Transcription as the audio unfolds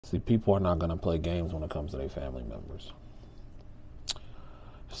See, people are not going to play games when it comes to their family members. It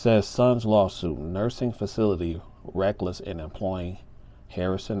says son's lawsuit, nursing facility reckless in employing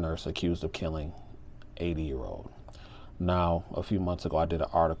Harrison nurse accused of killing 80-year-old. Now, a few months ago, I did an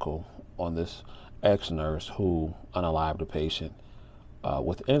article on this ex-nurse who unalived a patient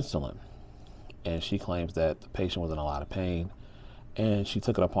with insulin. And she claims that the patient was in a lot of pain, and she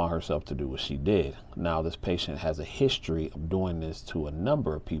took it upon herself to do what she did. Now, this patient has a history of doing this to a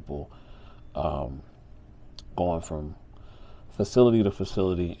number of people, going from facility to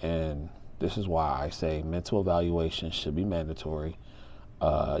facility, and this is why I say mental evaluation should be mandatory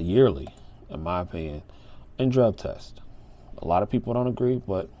yearly, in my opinion, and drug test. A lot of people don't agree,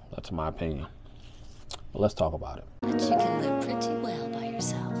 but that's my opinion. But let's talk about it. But you can live pretty well by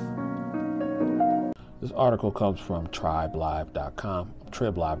yourself. This article comes from tribelive.com.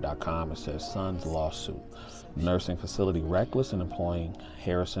 It says son's lawsuit, nursing facility reckless in employing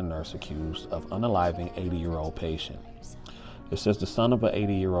Harrison nurse accused of unaliving 80-year-old patient. It says the son of an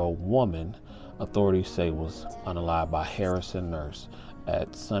 80-year-old woman authorities say was unalived by Harrison nurse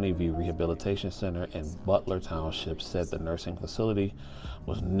at Sunnyview Rehabilitation Center in Butler Township said the nursing facility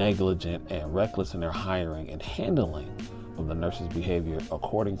was negligent and reckless in their hiring and handling of the nurse's behavior,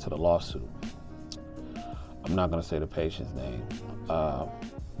 according to the lawsuit. I'm not going to say the patient's name,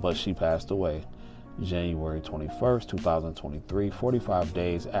 but she passed away January 21st, 2023, 45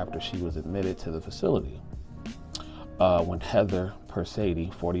 days after she was admitted to the facility. When Heather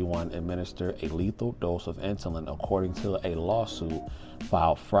Persady, 41, administered a lethal dose of insulin, according to a lawsuit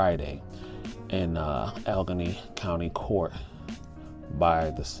filed Friday in Allegheny County Court by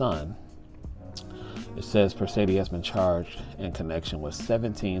the Sun. It says Persady has been charged in connection with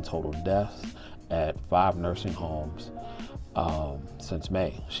 17 total deaths at 5 nursing homes since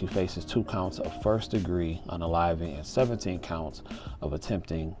May. She faces 2 counts of first-degree unaliving and 17 counts of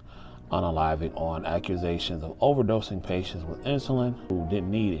attempting unaliving on accusations of overdosing patients with insulin who didn't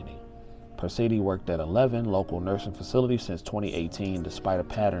need any. Persady worked at 11 local nursing facilities since 2018, despite a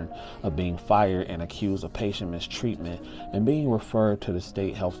pattern of being fired and accused of patient mistreatment and being referred to the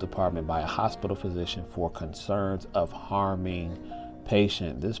state health department by a hospital physician for concerns of harming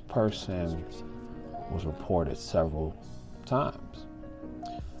patient. This person was reported several times.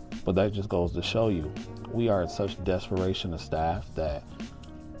 But that just goes to show you, we are in such desperation of staff that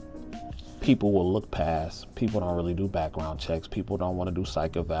people will look past. People don't really do background checks. People don't want to do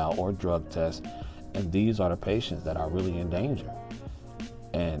psych eval or drug tests. And these are the patients that are really in danger.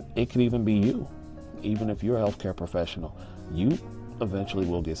 And it could even be you. Even if you're a healthcare professional, you eventually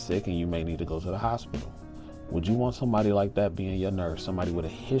will get sick and you may need to go to the hospital. Would you want somebody like that being your nurse, somebody with a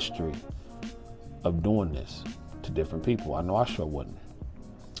history of doing this to different people? I know I sure wouldn't.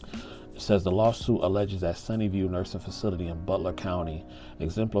 It says the lawsuit alleges that Sunnyview Nursing Facility in Butler County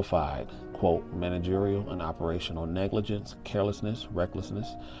exemplified, quote, managerial and operational negligence, carelessness, recklessness,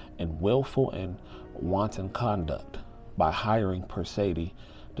 and willful and wanton conduct by hiring Persady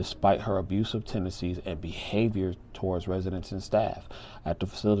despite her abusive tendencies and behavior towards residents and staff at the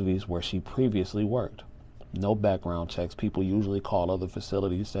facilities where she previously worked. No background checks. People usually call other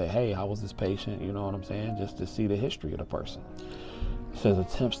facilities, say, hey, how was this patient? You know what I'm saying? Just to see the history of the person. It says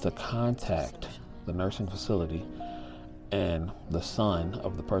attempts to contact the nursing facility and the son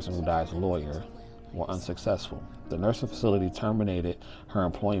of the person who died's lawyer were unsuccessful. The nursing facility terminated her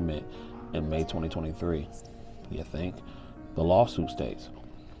employment in May 2023. You think? The lawsuit states,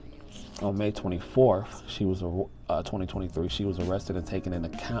 on May 24th, 2023, she was arrested and taken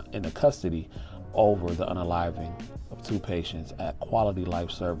into custody over the unaliving of 2 patients at Quality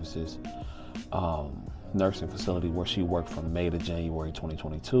Life Services nursing facility where she worked from May to January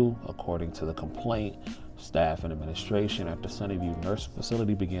 2022. According to the complaint, staff and administration at the Sunnyview nursing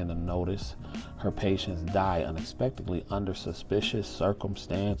facility began to notice her patients die unexpectedly under suspicious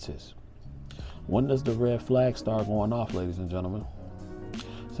circumstances. When does the red flag start going off, ladies and gentlemen?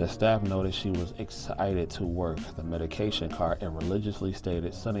 The staff noticed she was excited to work the medication cart and religiously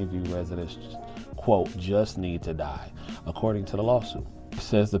stated Sunnyview residents, quote, just need to die, according to the lawsuit. It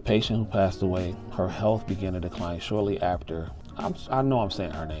says the patient who passed away, her health began to decline shortly after. I know I'm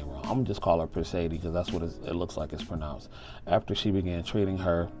saying her name wrong. I'm going to just call her Persady because that's what it looks like it's pronounced. After she began treating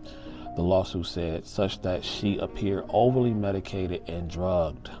her, the lawsuit said, such that she appeared overly medicated and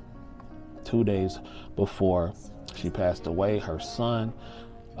drugged. 2 days before she passed away, her son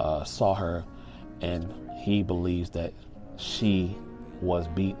saw her, and he believes that she was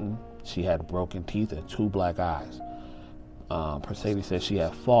beaten. She had broken teeth and 2 black eyes. Persady said she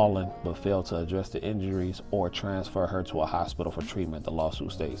had fallen but failed to address the injuries or transfer her to a hospital for treatment, the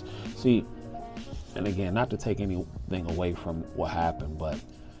lawsuit states. See, and again, not to take anything away from what happened, but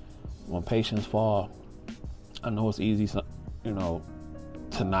when patients fall, I know it's easy, to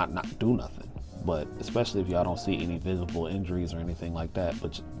not do nothing. But especially if y'all don't see any visible injuries or anything like that.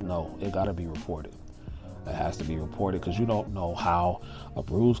 But no, it got to be reported. It has to be reported because you don't know how a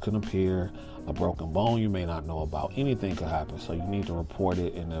bruise can appear, a broken bone you may not know about. Anything could happen. So you need to report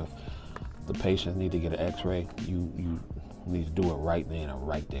it. And if the patients need to get an x-ray, you need to do it right then and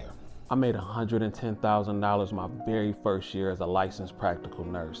right there. I made $110,000 my very first year as a licensed practical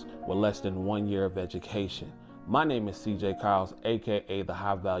nurse with less than 1 year of education. My name is CJ Kyles, aka the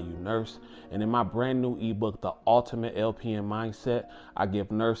High Value Nurse, and in my brand new ebook, The Ultimate LPN Mindset, I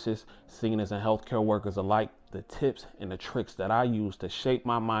give nurses, seniors, and healthcare workers alike the tips and the tricks that I use to shape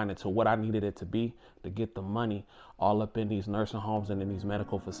my mind into what I needed it to be to get the money all up in these nursing homes and in these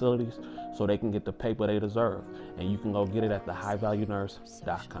medical facilities so they can get the paper they deserve. And you can go get it at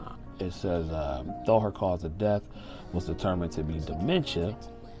thehighvaluenurse.com. It says, though her cause of death was determined to be dementia,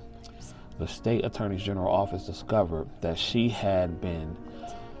 the state attorney's general office discovered that she had been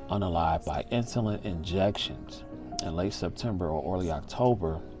unalived by insulin injections. In late September or early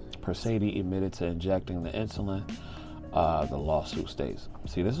October, Persady admitted to injecting the insulin, the lawsuit states.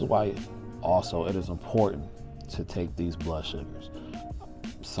 See, this is why also it is important to take these blood sugars.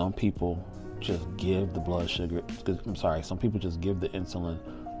 Some people just give the blood sugar, some people just give the insulin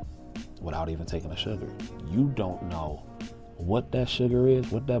without even taking the sugar. You don't know what that sugar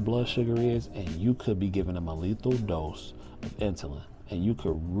is, what that blood sugar is, and you could be giving them a lethal dose of insulin, and you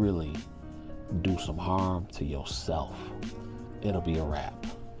could really do some harm to yourself. It'll be a wrap.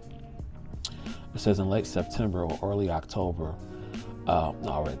 It says in late September or early October,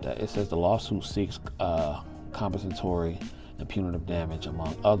 I read that. It says the lawsuit seeks compensatory and punitive damage,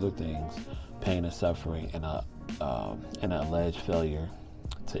 among other things, pain and suffering, and an alleged failure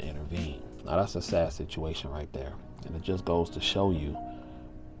to intervene. Now that's a sad situation right there. And it just goes to show you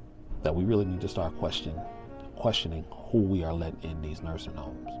that we really need to start questioning who we are letting in these nursing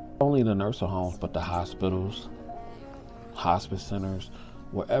homes. Not only the nursing homes, but the hospitals, hospice centers,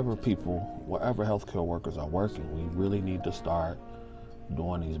 wherever healthcare workers are working. We really need to start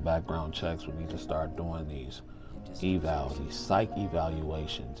doing these background checks. We need to start doing these evals, these psych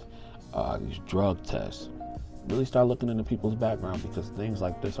evaluations, these drug tests. Really start looking into people's background, because things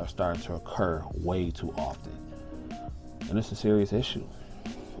like this are starting to occur way too often. And it's a serious issue.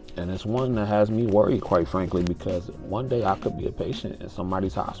 And it's one that has me worried, quite frankly, because one day I could be a patient in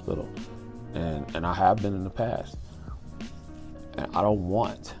somebody's hospital. And I have been in the past. And I don't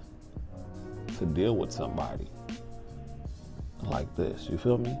want to deal with somebody like this. You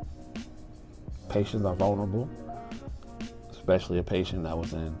feel me? Patients are vulnerable, especially a patient that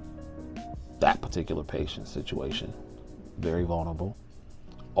was in that particular patient's situation. Very vulnerable,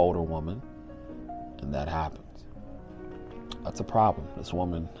 older woman, and that happens. That's a problem. This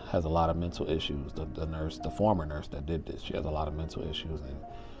woman has a lot of mental issues. The former nurse that did this, she has a lot of mental issues,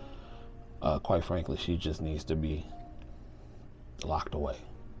 and quite frankly, she just needs to be locked away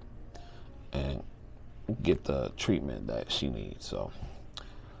and get the treatment that she needs. So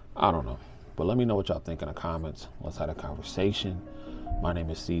I don't know, but let me know what y'all think in the comments. Let's have a conversation. My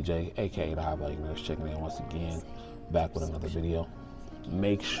name is CJ, aka the High Value Nurse, checking in once again, back with another video.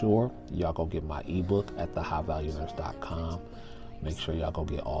 Make sure y'all go get my ebook at thehighvaluenurse.com. Make sure y'all go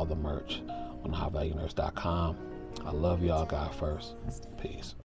get all the merch on thehighvaluenurse.com. I love y'all. God first. Peace.